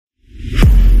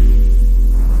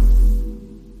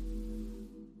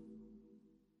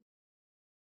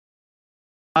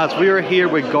Guys, we are here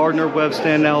with Gardner-Webb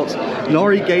standouts,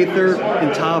 Narii, Gaither,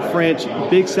 and Ty French,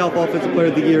 Big South Offensive Player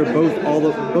of the Year, both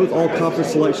all-conference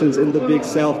selections in the Big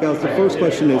South. Guys, the first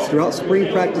question is, throughout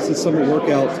spring practice and summer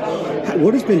workouts,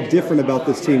 what has been different about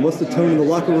this team? What's the tone in the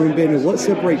locker room been, and what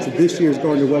separates this year's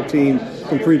Gardner-Webb team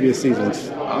from previous seasons?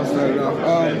 I'll start it off.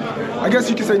 I guess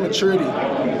you could say maturity.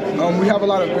 We have a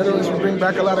lot of veterans. We bring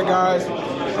back a lot of guys.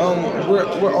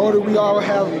 We're older. We all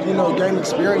have, game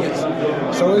experience.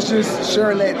 So it's just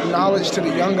sharing that knowledge to the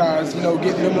young guys,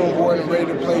 getting them on board and ready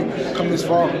to play come this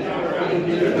fall. I'm going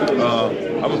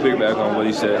to piggyback on what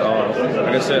he said.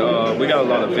 Like I said, we got a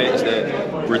lot of vets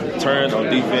that return on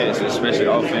defense, especially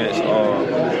offense.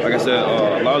 Like I said,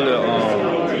 a lot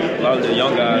of the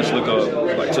young guys look up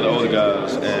to the older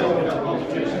guys, and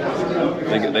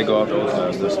they go after older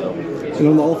guys. And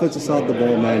on the offensive side of the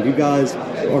ball, man, you guys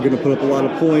are going to put up a lot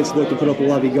of points, look to put up a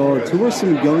lot of yards. Who are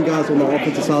some young guys on the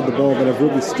offensive side of the ball that have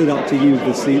really stood out to you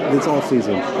this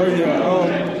offseason? Oh, yeah.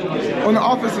 On the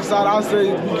offensive side, I'll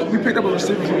say we picked up a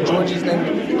receiver from Georgia. His name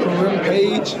is Kareem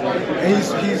Page, and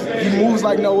he moves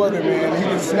like no other, man. He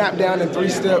can snap down in 3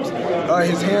 steps.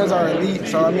 His hands are elite.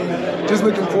 So, just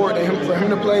looking forward to for him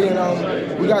to play.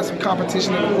 And we got some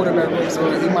competition in the quarterback room, so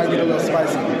it might get a little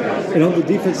spicy. And on the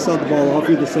defensive side of the ball, I'll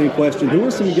offer you the same question. Who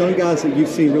are some young guys that you've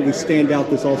seen really stand out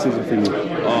this offseason for you?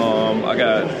 I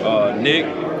got Nick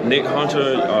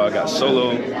Hunter. I got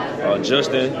Solo.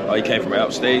 Justin. He came from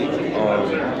App State.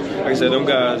 Like I said, them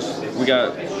guys, we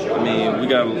got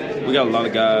a lot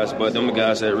of guys, but them the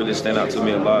guys that really stand out to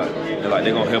me a lot, and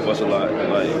they're gonna help us a lot.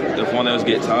 If one of us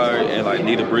get tired and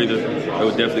need a breather, they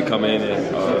would definitely come in and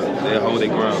they'll hold their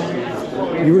ground.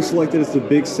 You were selected as the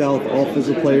Big South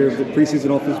Offensive Player, the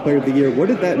preseason Offensive Player of the Year. What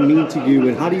did that mean to you,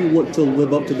 and how do you look to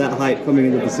live up to that hype coming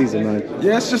into the season, man?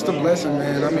 Yeah, it's just a blessing,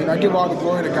 man. I give all the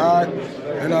glory to God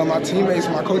and my teammates,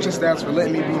 my coaching staffs for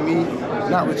letting me be me,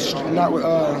 not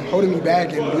holding me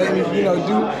back and letting me,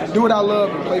 do what I love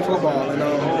and play football. And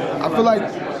I feel like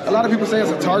a lot of people say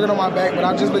it's a target on my back, but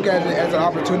I just look at it as an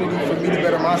opportunity for me to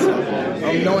better myself.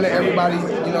 Knowing that everybody,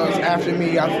 is after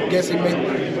me, I guess it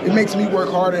makes me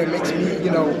work harder. It makes me,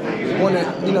 want to,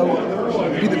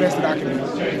 be the best that I can be.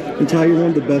 And Ty, you're one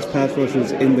of the best pass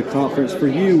rushers in the conference. For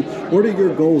you, what are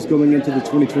your goals going into the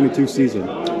 2022 season?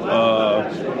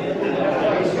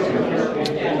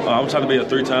 I'm trying to be a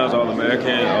 3-time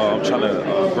All-American. I'm trying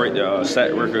to break the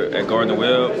sack record at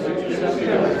Gardner-Webb.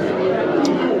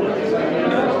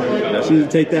 So you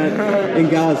take that. And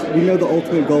guys, we know the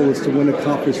ultimate goal is to win a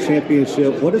conference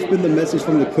championship. What has been the message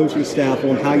from the coaching staff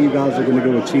on how you guys are going to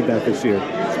go achieve that this year?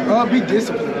 Be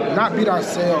disciplined, not beat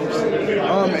ourselves,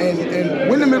 and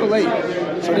win the middle 8.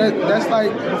 So that's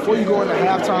like before you go into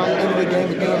halftime, end of the game,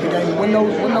 beginning of the game, win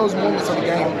those moments of the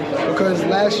game. Because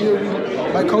last year,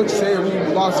 like Coach said, we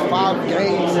lost 5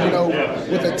 games,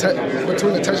 with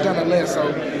between a touchdown and less.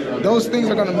 So those things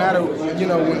are going to matter, when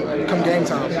come game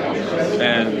time.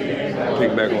 And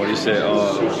piggyback on what he said,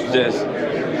 just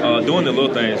doing the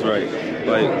little things right.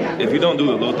 If you don't do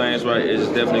the little things right, it's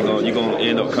definitely you're gonna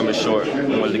end up coming short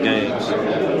in one of the games.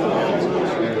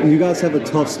 You guys have a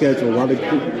tough schedule, a lot of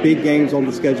big games on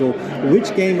the schedule.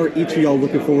 Which game are each of y'all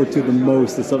looking forward to the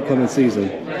most this upcoming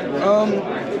season? I'm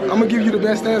gonna give you the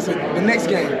best answer. The next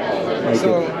game.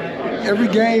 Every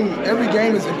game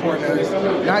is important to us.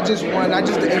 Not just one, not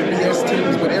just the FBS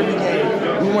teams, but every game.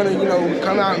 We want to,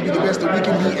 come out and be the best that we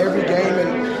can be every game and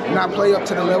not play up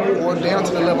to the level or down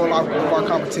to the level of our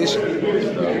competition.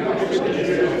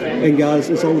 And guys,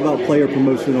 it's all about player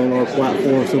promotion on our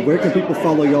platform. So where can people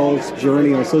follow y'all's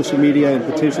journey on social media and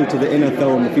potentially to the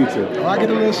NFL in the future? I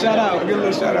get a little shout out.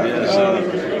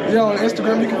 On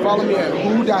Instagram, you can follow me at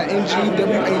who.ng, who.ng.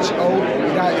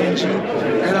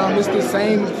 And it's the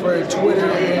same for Twitter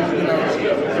and, I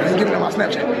ain't giving them my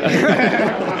Snapchat.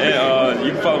 And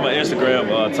you can follow my Instagram,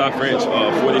 Ty French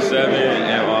 47,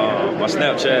 and my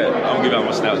Snapchat. I'm gonna give out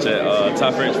my Snapchat,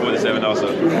 Ty French 47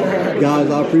 also. Guys,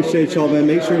 I appreciate y'all, man.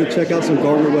 Make sure to check out some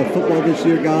Gardner-Webb football this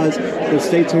year, guys. And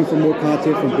stay tuned for more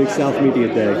content from Big South Media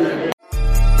Day.